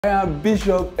I am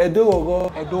Bishop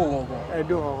Edowogo.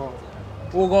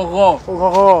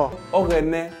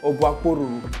 Ogene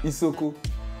Obuakporo, Isoko.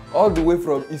 All the way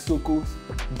from Isoko,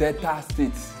 Delta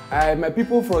State. My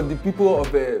people from the people of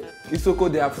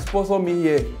Isoko, they have sponsored me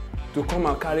here to come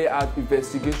and carry out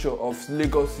investigation of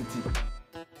Lagos City.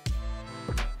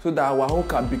 So that our home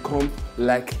can become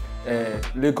like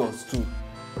Lagos too.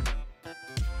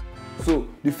 So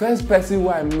the first person who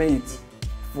I met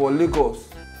for Lagos,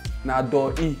 na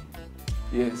Doi.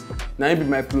 Yes, now he be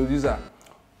my producer.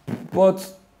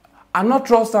 But I not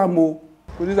trust him more.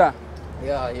 Producer.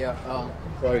 Yeah.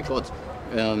 Sorry, coach.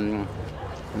 I'm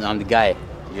the guy.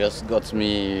 He just got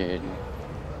me.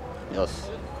 Just.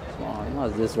 How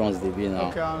this runs the be now?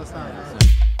 Okay, I understand.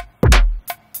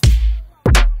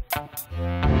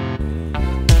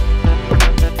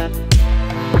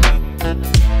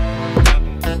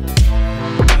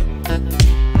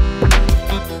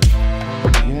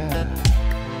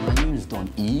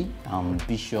 I'm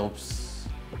Bishop's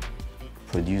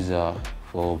producer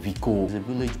for Vico. He's a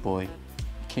village boy. He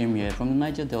came here from the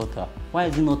Niger Delta. Why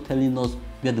is he not telling us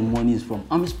where the money is from?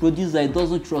 I'm his producer. He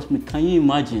doesn't trust me. Can you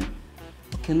imagine?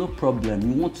 Okay, no problem.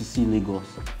 You want to see Lagos.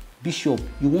 Bishop,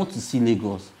 you want to see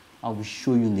Lagos. I will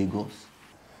show you Lagos.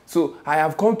 So I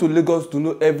have come to Lagos to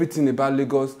know everything about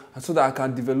Lagos and so that I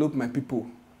can develop my people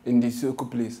in the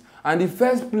Isoko place. And the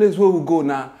first place where we go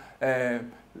now,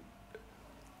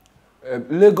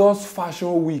 Lagos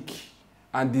Fashion Week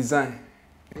and Design.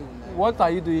 What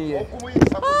are you doing here?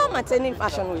 Oh, I'm attending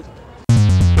Fashion Week.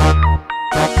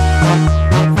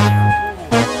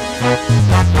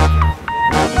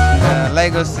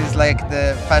 Lagos is like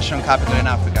the fashion capital in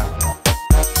Africa.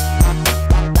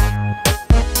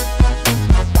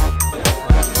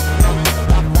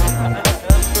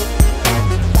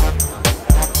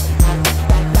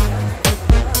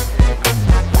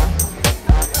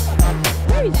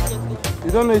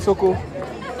 You don't know Isoko?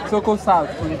 Isoko South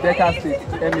in Delta State,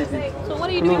 MAD. So what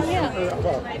are you doing here?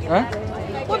 Huh?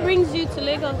 What brings you to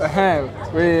Lagos?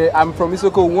 I'm from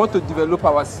Isoko. We want to develop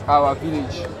our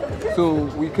village. So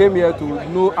we came here to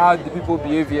know how the people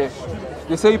behave here.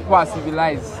 They say people are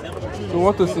civilized. So we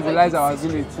want to civilize our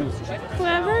village too. We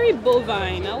are very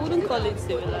bovine. I wouldn't call it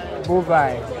civilized.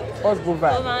 Bovine. What's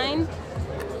bovine? Bovine?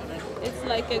 It's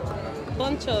like a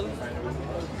bunch of...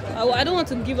 I don't want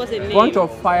to give us a name. Bunch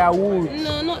of firewood.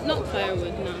 No, not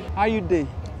firewood, no. How you doing?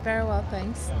 Very well,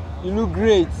 thanks. You look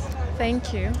great.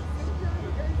 Thank you.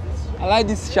 I like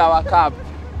this shower cap.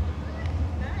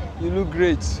 You look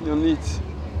great. You're neat.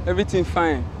 Everything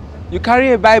fine. You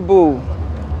carry a Bible.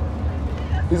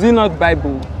 Is it not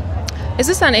Bible? Is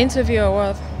this an interview or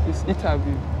what? It's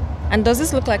interview. And does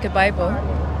this look like a Bible?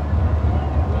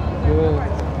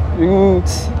 Yeah. You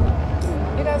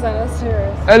guys are not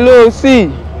serious. Hello,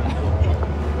 see.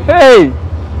 Hey!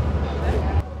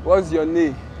 What's your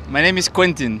name? My name is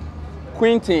Quentin.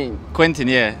 Quentin. Quentin,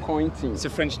 yeah. Quentin. It's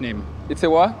a French name. It's a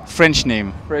what? French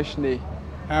name. Fresh name.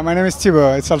 My name is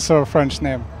Thibaut. It's also a French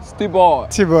name.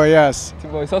 Thibaut. Thibaut, yes.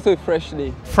 Thibaut. It's also a fresh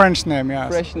name. French name, yes.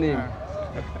 Fresh name.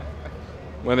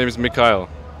 My name is Mikhail.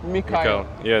 Mikhail.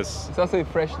 Yes. It's also a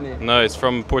fresh name. No, it's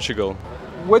from Portugal.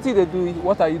 What did they do?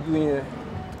 What are you doing here?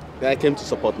 I came to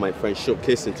support my friend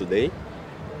showcasing today.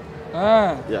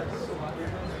 Ah. Yes.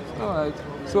 Alright.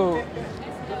 So,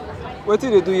 what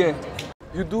did they do here?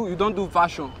 You don't do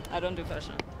fashion? I don't do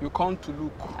fashion. You come to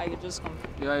look? I just come.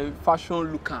 You are a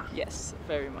fashion looker? Yes,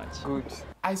 very much. Good.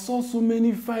 I saw so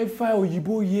many fine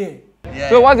Oyibo here. Yeah.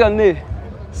 So what's your name?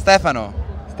 Stefano.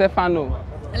 Stefano.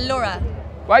 Laura.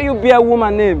 Why you be a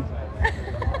woman name?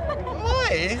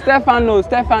 Why? Stefano.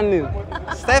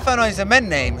 Stefano is a man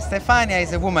name. Stefania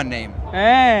is a woman name.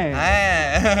 Hey.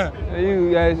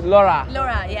 You Laura.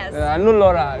 Laura, yes. I know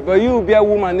Laura, but you be a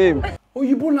woman name.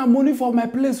 Oyibo na money for my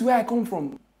place where I come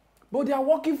from. But they are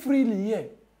working freely here.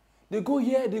 They go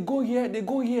here, they go here, they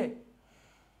go here.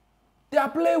 They are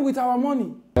playing with our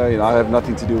money. I have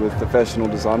nothing to do with the fashion or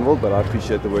design world, but I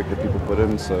appreciate the work that people put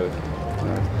in, so...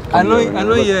 I know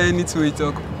you hear any to it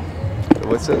talk.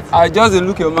 What's it? I just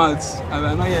look your mouth.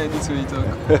 I know you hear any to it talk.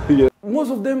 Yeah.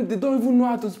 Most of them, they don't even know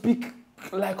how to speak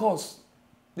like us.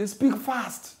 They speak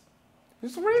fast.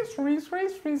 It's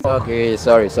Okay,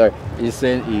 sorry. You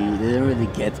said you didn't really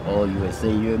get all you were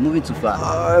saying. You were moving too fast.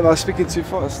 Am I speaking too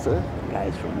fast?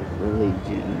 Guys from the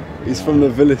village. He's from the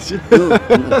village. No.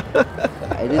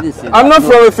 I didn't say that. I'm not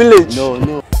from a village.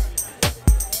 No.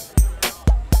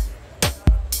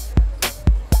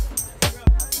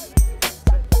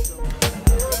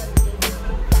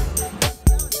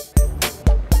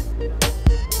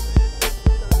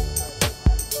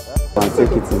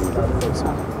 Take it easy.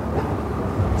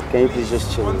 Can you please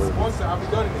just chill a little bit? I'll be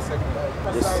done in a second.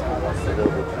 Just a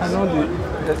little bit. I know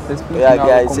the speaking. Yeah,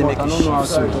 guys, they make I don't know how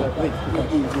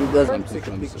to. He doesn't Take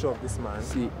a picture of this man.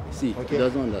 See, Okay. he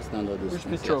doesn't understand all those Which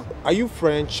things. picture? Are you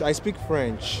French? I speak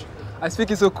French. I speak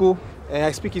Isoko.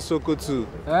 I speak Isoko too.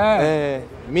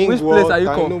 Which place are you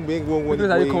from? Which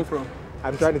place are you come from?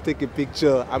 I'm trying to take a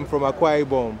picture. I'm from Akwa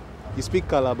Ibom. You speak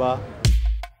Calabar.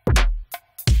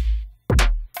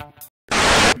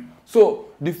 So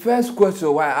the first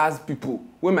question why I ask people,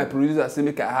 when my producer say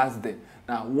make I ask them,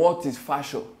 now what is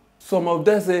fashion? Some of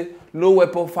them say no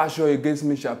weapon fashion against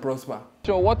me shall prosper.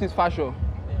 So what is fashion?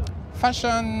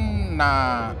 Fashion,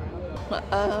 nah.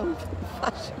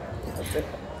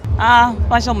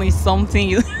 Fashion is something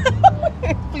you.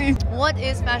 Please. What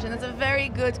is fashion? That's a very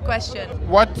good question.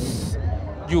 What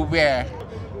you wear.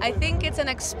 I think it's an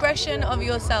expression of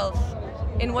yourself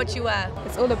in what you wear.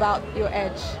 It's all about your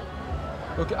edge.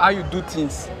 Okay, how you do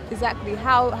things. Exactly.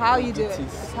 How you do it. It is.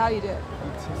 It's how you do it.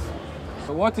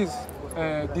 So what is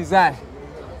design?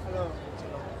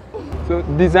 So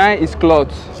design is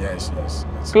cloth. Yes.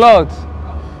 Cloth.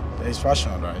 It's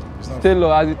fashion, right? It's not.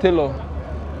 Tailor, as a tailor.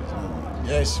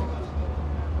 Yes.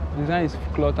 Design is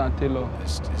cloth and tailor.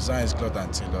 Design is cloth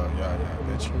and tailor. Yeah,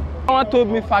 get you. Someone told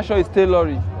me fashion is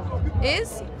tailoring.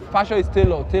 Is? Fashion is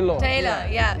tailor. Tailor,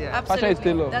 yeah, absolutely. Fashion is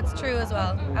tailor. That's true as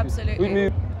well, absolutely. With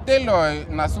me. Tailor,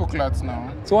 na so cloth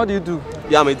now. So what do you do?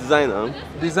 Yeah, I'm a designer.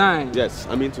 Design. Yes,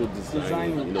 I'm into design.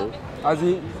 Designing. You know, As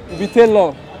in, you be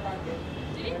tailor.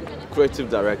 creative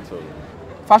director.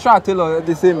 Fashion and tailor are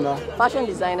the same now. Fashion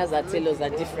designers and tailors are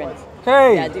different.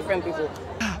 Hey! They are different people.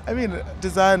 I mean,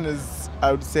 design is,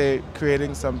 I would say,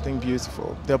 creating something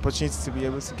beautiful. The opportunity to be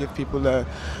able to give people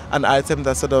an item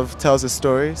that sort of tells a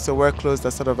story. So wear clothes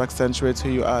that sort of accentuate who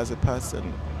you are as a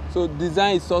person. So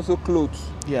design is also clothes.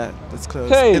 Yeah, it's clothes.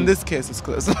 Hey. In this case, it's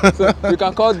clothes. So you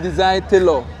can call design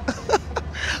tailor.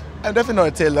 I'm definitely not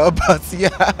a tailor, but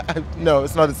yeah, no,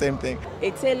 it's not the same thing.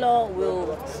 A tailor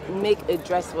will make a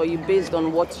dress for you based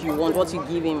on what you want, what you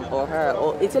give him or her.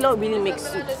 Or a tailor really makes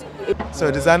suits. So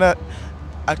a designer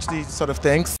actually sort of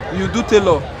thinks. You do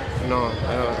tailor? No,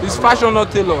 I don't. Is fashion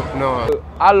not tailor? No.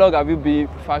 How long have you been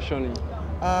fashioning?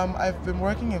 I've been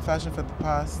working in fashion for the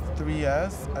past 3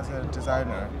 years as a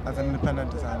designer, as an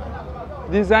independent designer.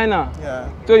 Designer? Yeah.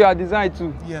 So you are design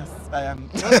too? Yes, I am.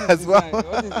 As well.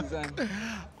 What is design?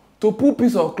 To put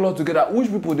piece of cloth together, which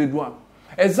people they do am?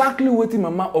 Exactly what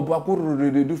Mama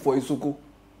Obuakuru they do for Isoko.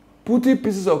 Putting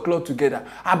pieces of cloth together.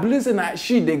 I believe that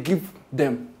she they give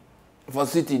them for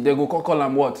city. They go call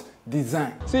them what?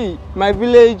 Design. See, my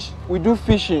village we do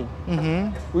fishing.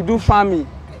 We do farming.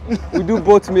 We do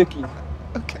boat making.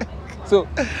 Okay. So,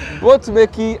 boat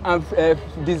making and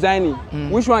designing,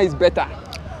 which one is better?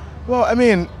 Well, I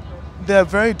mean, they're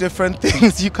very different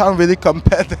things. You can't really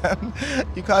compare them.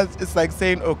 You can't. It's like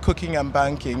saying, oh, cooking and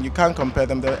banking. You can't compare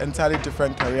them. They're entirely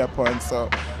different career points. So,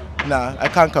 nah, I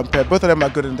can't compare. Both of them are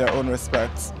good in their own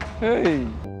respects. Hey.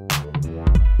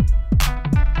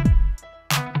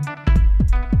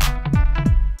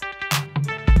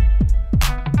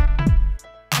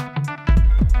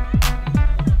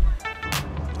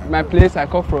 My place, I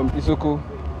come from Isoko.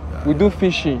 We do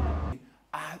fishing.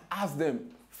 I ask them,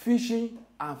 fishing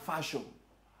and fashion,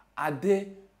 are they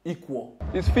equal?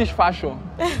 Is fish fashion?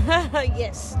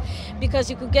 Yes, because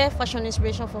you could get fashion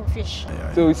inspiration from fish.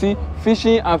 So you see,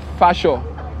 fishing and fashion,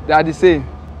 they are the same.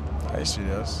 Are you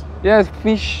serious? Yes,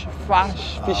 fish.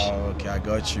 Oh, okay, I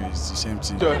got you. It's the same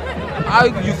thing. How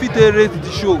you fit rate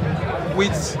the show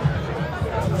with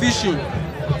fishing,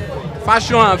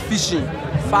 fashion and fishing,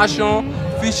 fashion,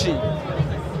 fishing.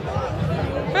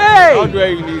 Hey! How do I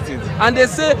relate it? And they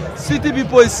say city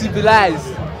people is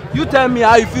civilized. You tell me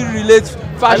how you feel relate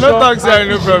fashion. I don't talk and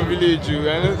no from village.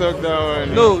 I don't talk that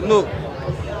one. No.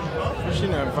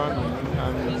 Fishing and farming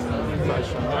and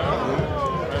fashion.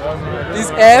 This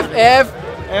F.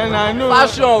 And I know.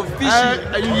 Fashion,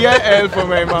 fishing. You hear L from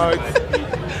my mouth.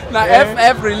 Now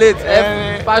F relate.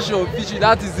 F fashion, fishing.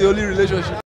 That is the only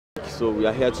relationship. So we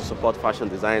are here to support fashion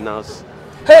designers.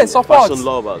 Hey, support. Fashion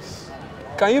lovers.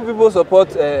 Can you people support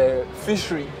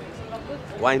fishery?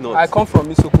 Why not? I come from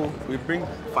Isoko. We bring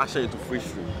fashion into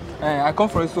fishery. I come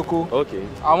from Isoko. Okay.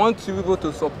 I want you people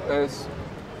to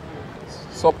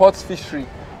support fishery.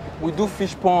 We do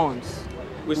fish ponds.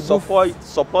 We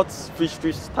support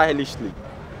fishery stylishly.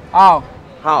 How?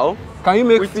 How? Can you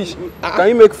make fish? Can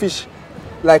you make fish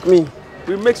like me?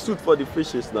 We make suit for the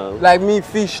fishes now. Like me,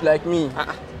 fish like me.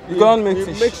 You can't make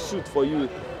fish. We make suit for you.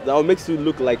 That will make you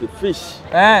look like a fish.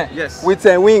 Yes. With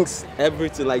wings.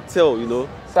 Everything like tail, you know.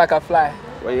 So I can fly.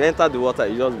 When you enter the water,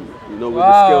 you just, with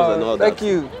the scales and all that. Thank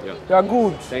you. Yeah. You are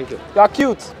good. Thank you. You are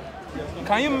cute.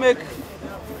 Can you make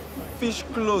fish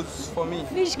clothes for me?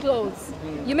 Fish clothes?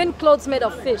 You mean clothes made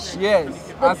of fish?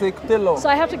 Yes, as a tailor. So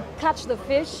I have to catch the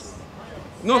fish?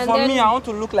 No, for me, I want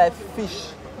to look like fish.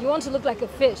 You want to look like a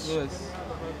fish? Yes.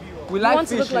 We like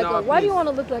fish in our place. Why do you want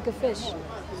to look like a fish?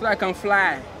 So I can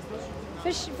fly.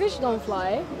 Fish don't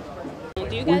fly.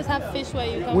 Do you guys have fish where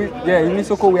you come from? Yeah, in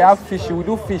Isoko we have fish. We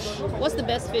do fish. What's the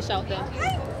best fish out there?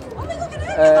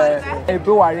 Ebe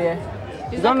warrior.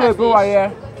 You don't know Ebe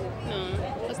warrior? No.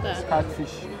 What's that?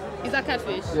 Catfish. Is that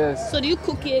catfish? Yes. So do you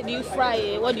cook it? Do you fry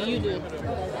it? What do you do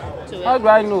to it? How do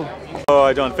I know? Oh,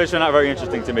 I don't. Fish are not very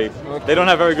interesting to me. Okay. They don't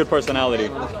have very good personality.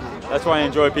 That's why I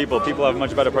enjoy people. People have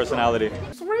much better personality.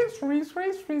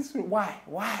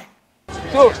 Why?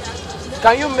 So,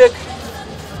 can you make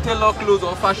tailor clothes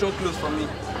or fashion clothes for me?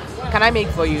 Can I make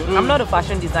for you? I'm not a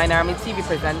fashion designer, I'm a TV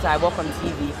presenter, I work on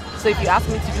TV. So if you ask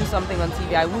me to do something on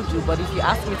TV, I will do, but if you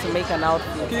ask me to make an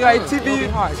outfit, You are a TV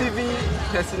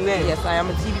personnel. Yes, I am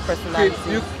a TV personality.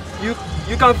 Okay,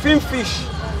 you can film fish.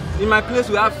 In my place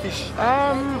we have fish.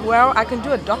 Well, I can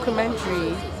do a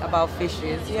documentary about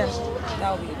fishes, yes.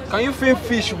 That will be it. Can you film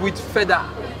fish with feather?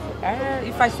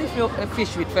 If I see a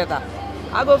fish with feather,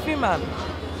 I'll go film them.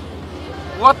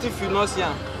 What if you not see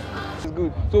them? It's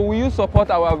good. So will you support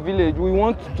our village? We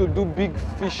want to do big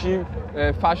fishing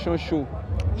fashion show.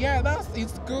 Yeah,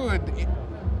 it's good.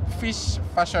 Fish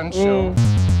fashion show.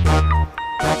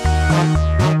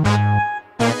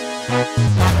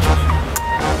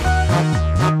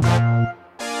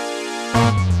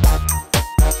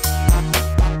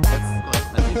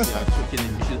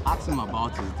 You should ask him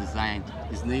about his design,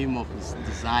 his name of his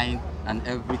design, and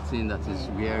everything that he's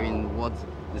wearing, what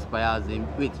inspires him.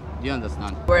 Wait, do you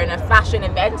understand? We're in a fashion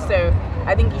event, so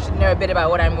I think you should know a bit about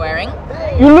what I'm wearing.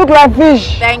 You look like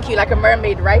fish. Thank you, like a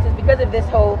mermaid, right? It's because of this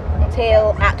whole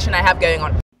tail action I have going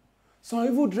on. Some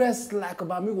people dress like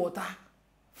Obami water,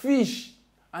 fish,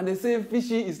 and they say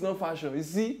fishy is not fashion. You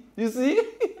see?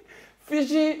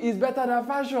 Fishy is better than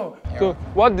fashion. Yeah. So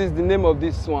what is the name of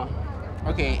this one?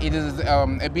 Okay, it is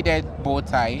a beaded bow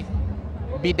tie.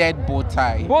 Beaded bow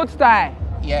tie. Bow tie?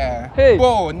 Yeah. Hey.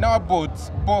 Bow, not boat.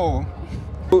 Bow.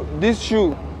 This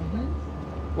shoe,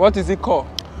 what is it called?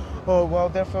 Oh, well,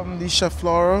 they're from Naija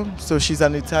Flora. So she's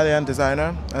an Italian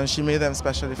designer, and she made them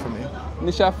specially for me.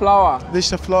 Naija Flower.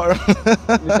 Naija Flora.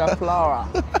 Naija Flower.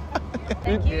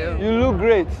 Thank you. You look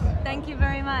great. Thank you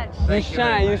very much. You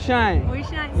shine. We shine.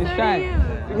 You So shine.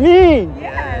 do you. Me?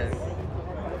 Yes.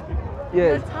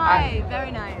 Yes. The tie,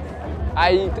 very nice. I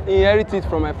inherited it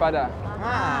from my father.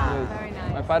 Ah. Yes. Very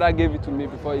nice. My father gave it to me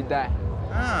before he died.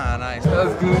 Ah, nice.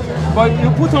 That's good. But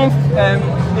you put on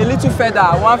a little feather,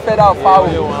 one feather of fowl.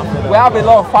 We have a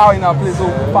lot of fowl in our place, so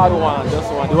fowl one.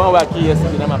 Just one. The one we are key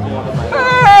yesterday,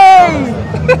 Hey!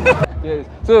 Yes.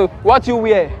 So what you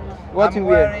wear? What you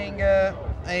wear? I'm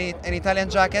wearing an Italian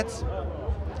jacket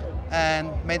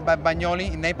and made by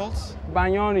Bagnoli in Naples.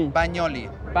 Bagnoli. Bagnoli.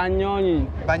 Bagnoli.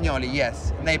 Bagnoli,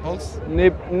 yes. Naples.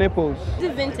 Naples. Is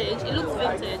it vintage? It looks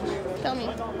vintage. Tell me,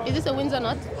 is this a Windsor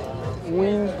nut?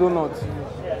 Windsor nut.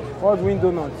 What's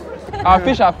Windsor nut? Our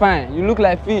fish are fine. You look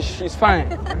like fish. It's fine.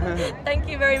 Thank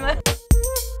you very much.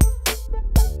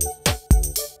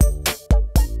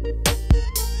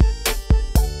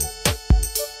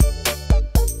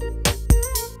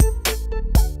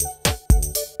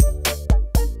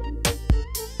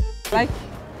 Like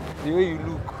the way you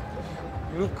look.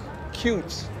 You look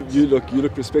cute. You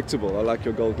look respectable. I like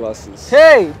your gold glasses.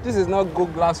 Hey, this is not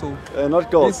gold glass.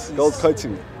 Not gold. Gold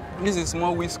coating. This is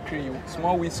small windscreen.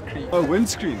 Small windscreen. Oh,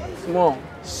 windscreen. Small.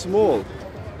 Small.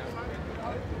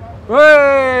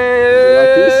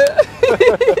 Hey!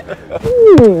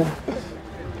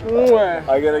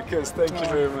 I get a kiss. Thank you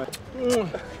very much.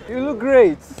 You look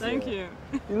great. Thank you.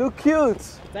 You look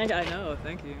cute. I know.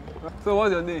 Thank you. So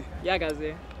what's your name?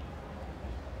 Yagaze.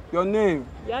 Your name?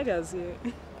 Yagaze.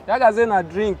 Yagaze na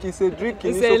drink. It's a drink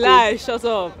in It's a lie. Shut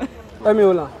up. Let me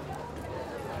hold on.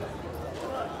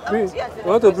 You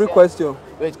want to bring question?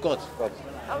 Wait, cut.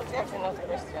 I was asking us a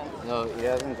question. No, he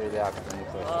hasn't really asked any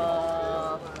question.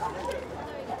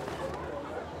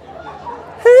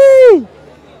 Hey!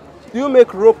 Do you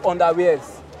make rope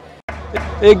underwears?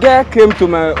 A girl came to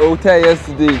my hotel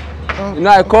yesterday. Oh, you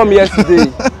know, I come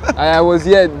yesterday. I was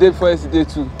here the day before yesterday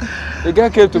too. A girl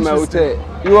came to my hotel.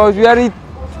 He was wearing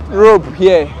rope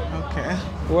here. Okay.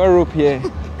 One rope here.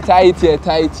 Tie it here,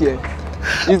 tie it here.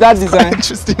 Is that design?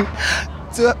 Interesting.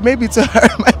 Maybe to her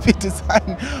it might be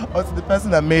design, or to the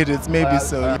person that made it, maybe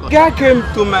so. A girl came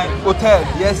to my hotel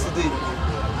yesterday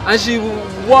and she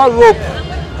wore rope.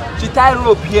 She tied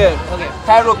rope here,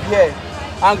 tie rope here,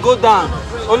 and go down.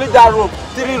 Only that rope,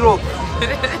 3 rope.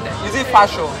 Is it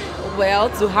fashion? Well,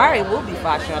 to her it will be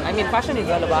fashion. I mean, fashion is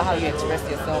all about how you express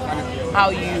yourself and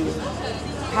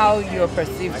how you're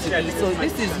perceived to be. So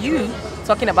this is you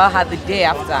talking about her the day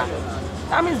after.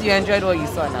 That means you enjoyed what you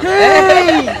saw now.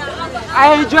 Hey!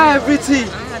 I enjoy everything.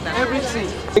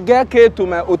 Everything. A girl came to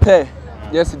my hotel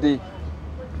yesterday.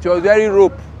 She was wearing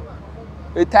rope.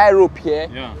 A tie rope here,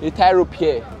 a tie rope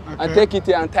here, and take it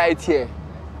here and tie it here.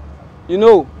 You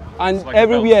know, and like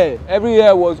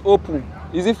everywhere was open.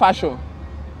 Is it fashion?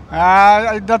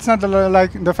 That's not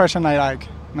the fashion I like.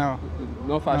 No.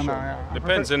 No fashion. No, yeah.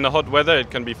 Depends. In the hot weather, it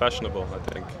can be fashionable, I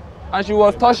think. And she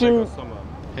was touching.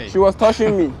 She was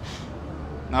touching me.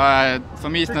 No, for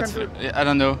me it's not. I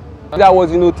don't know. That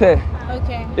was in hotel.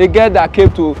 Okay. A girl that came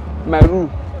to my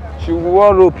room. She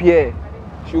wore rope here.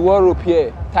 She wore rope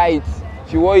here. Tie it.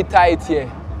 She wore it tight here.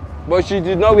 But she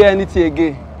did not wear anything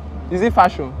again. Is it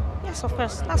fashion? Yes, of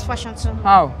course. That's fashion too.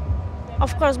 How?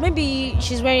 Of course. Maybe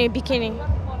she's wearing a bikini.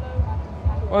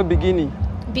 What bikini?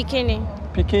 Bikini.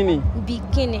 Bikini.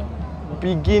 Bikini.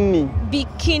 Bikini.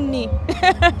 Bikini.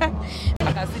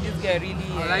 I can see this girl really.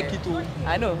 I like it too.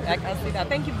 I know. I can see that.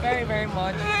 Thank you very, very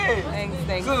much. Hey.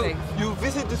 Thanks. So you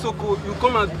visit isoko, you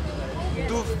come and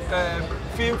do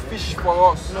film fish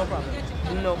for us. No problem.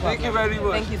 No problem. Thank you very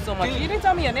much. Thank you so much. You didn't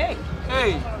tell me your name.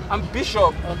 Hey, I'm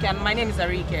Bishop. Okay, and my name is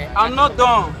Arike. I'm not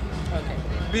done. Okay.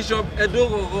 Bishop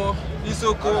Edororo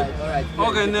Isoko. All right.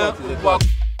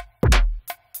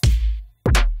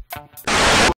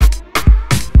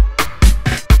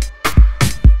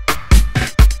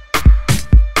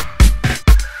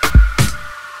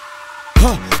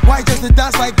 Why just they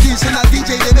dance like this? And a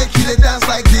DJ they make you they dance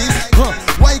like this.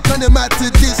 Why you come mad to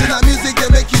this? And a music they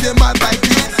make you they mad like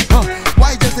this.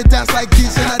 Why just they dance like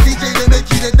this? And a DJ they make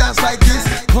you they dance like this.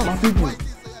 My people,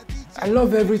 I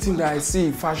love everything that I see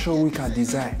in Fashion Week and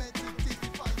design,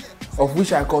 of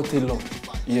which I call tailor.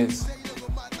 Yes,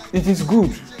 it is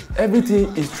good.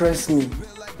 Everything interests me.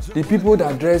 The people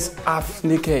that dress half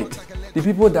naked, the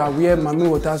people that wear mami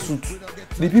water suit,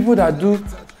 the people that do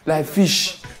like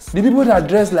fish, the people that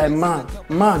dress like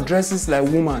man dresses like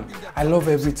woman. I love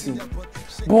everything.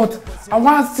 But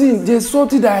one thing, there's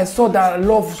something that I saw that I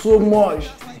love so much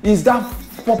is that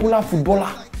popular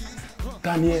footballer,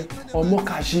 Daniel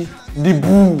Omokashi, the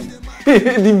Boo.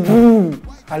 The Boo.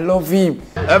 I love him.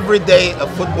 Every day a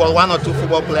football, one or two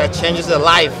football players changes the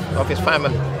life of his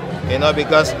family, you know,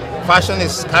 because fashion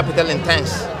is capital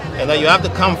intense. You know, you have to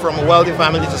come from a wealthy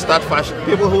family to start fashion.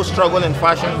 People who struggle in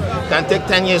fashion can take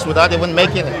 10 years without even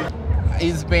making it.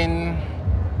 It's been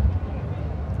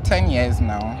 10 years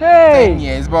now. Hey! 10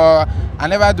 years, but I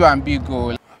never do a big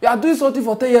goal. You are doing something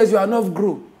for 10 years, you are not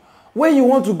grow. When you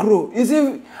want to grow, is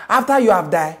it after you have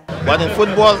died? But in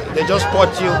football, they just put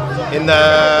you in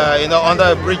the, you know, under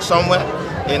a bridge somewhere,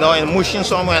 you know, in Mushin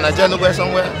somewhere, in Ajelugwe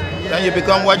somewhere. Then you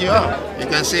become what you are. You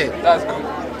can see it. That's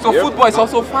good. So football is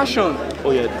also fashion. Oh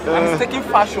yeah. I'm taking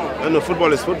fashion. No,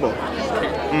 football is football.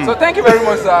 So thank you very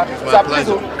much, sir. Sir, please,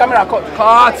 camera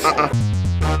cut.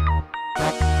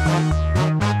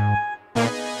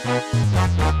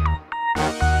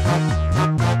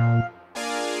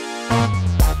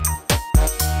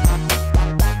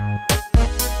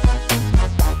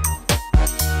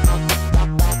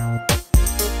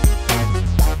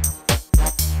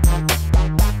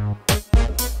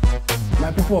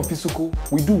 My people of Isoko,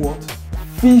 we do what?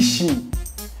 Fishing.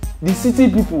 The city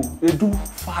people, they do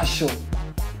fashion.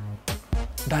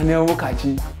 Daniel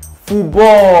Omokachi,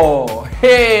 football.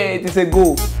 Hey, it is a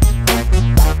goal.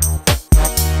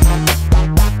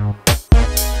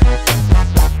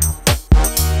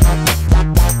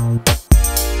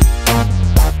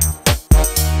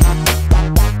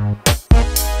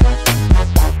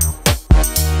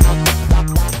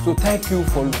 So thank you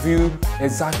for viewing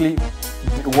exactly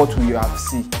what we have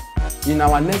seen. In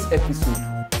our next episode,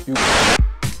 you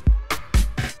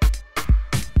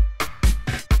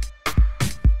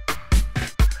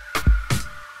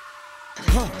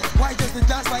Why just they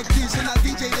dance like this? And a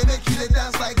DJ they make you they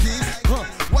dance like this.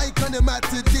 Why you come mad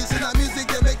to this? And a music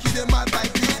they make you they mad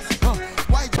like this.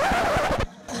 Why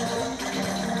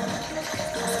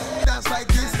dance like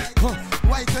this?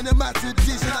 Why you come mad to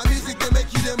this? And a music they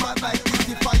make you they mad like this.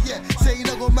 If I say you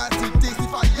no go mad to this.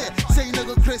 If I say you no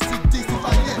go crazy to this. If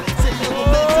I say you no go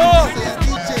mad to this. Say a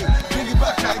DJ bring it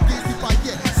back like this. If I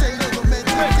say you no go mad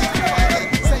to this. If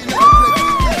I say you no go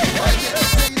crazy to this. If I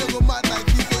say you no go mad like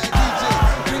this. Say a DJ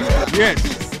bring it back. Yes,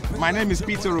 my name is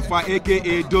Peter Rufa,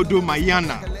 aka Dodo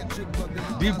Mayana.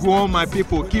 Dig one, my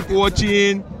people. Keep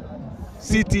watching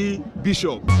City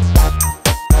Bishop. No,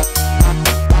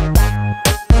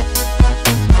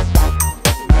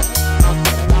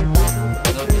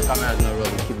 the camera is not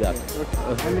rolling. Keep that.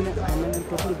 that. I'm in a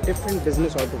totally different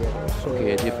business altogether. So,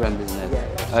 Okay, different business.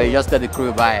 You just tell the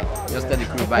crew bye. Just tell the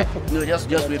crew bye. No, just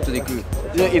wave to the crew.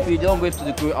 No, if you don't wave to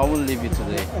the crew, I won't leave you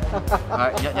today.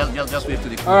 Alright, just wave to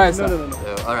the crew. All right, sir.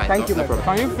 Alright, Thank you, no problem.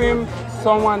 Can you film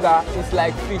someone that is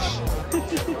like fish?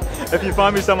 If you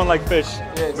find me someone like fish,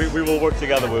 Yes. we will work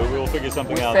together. We will figure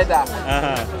something With out.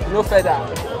 feather. No feather.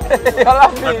 You're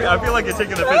laughing. I feel like you're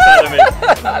taking the piss out of me.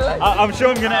 I'm sure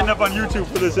I'm going to end up on YouTube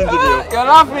for this interview. You're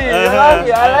laughing. You're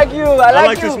laughing. I like you. I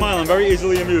like you. to smile. I'm very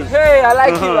easily amused. Hey, I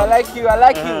like you. I like you. I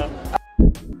like you.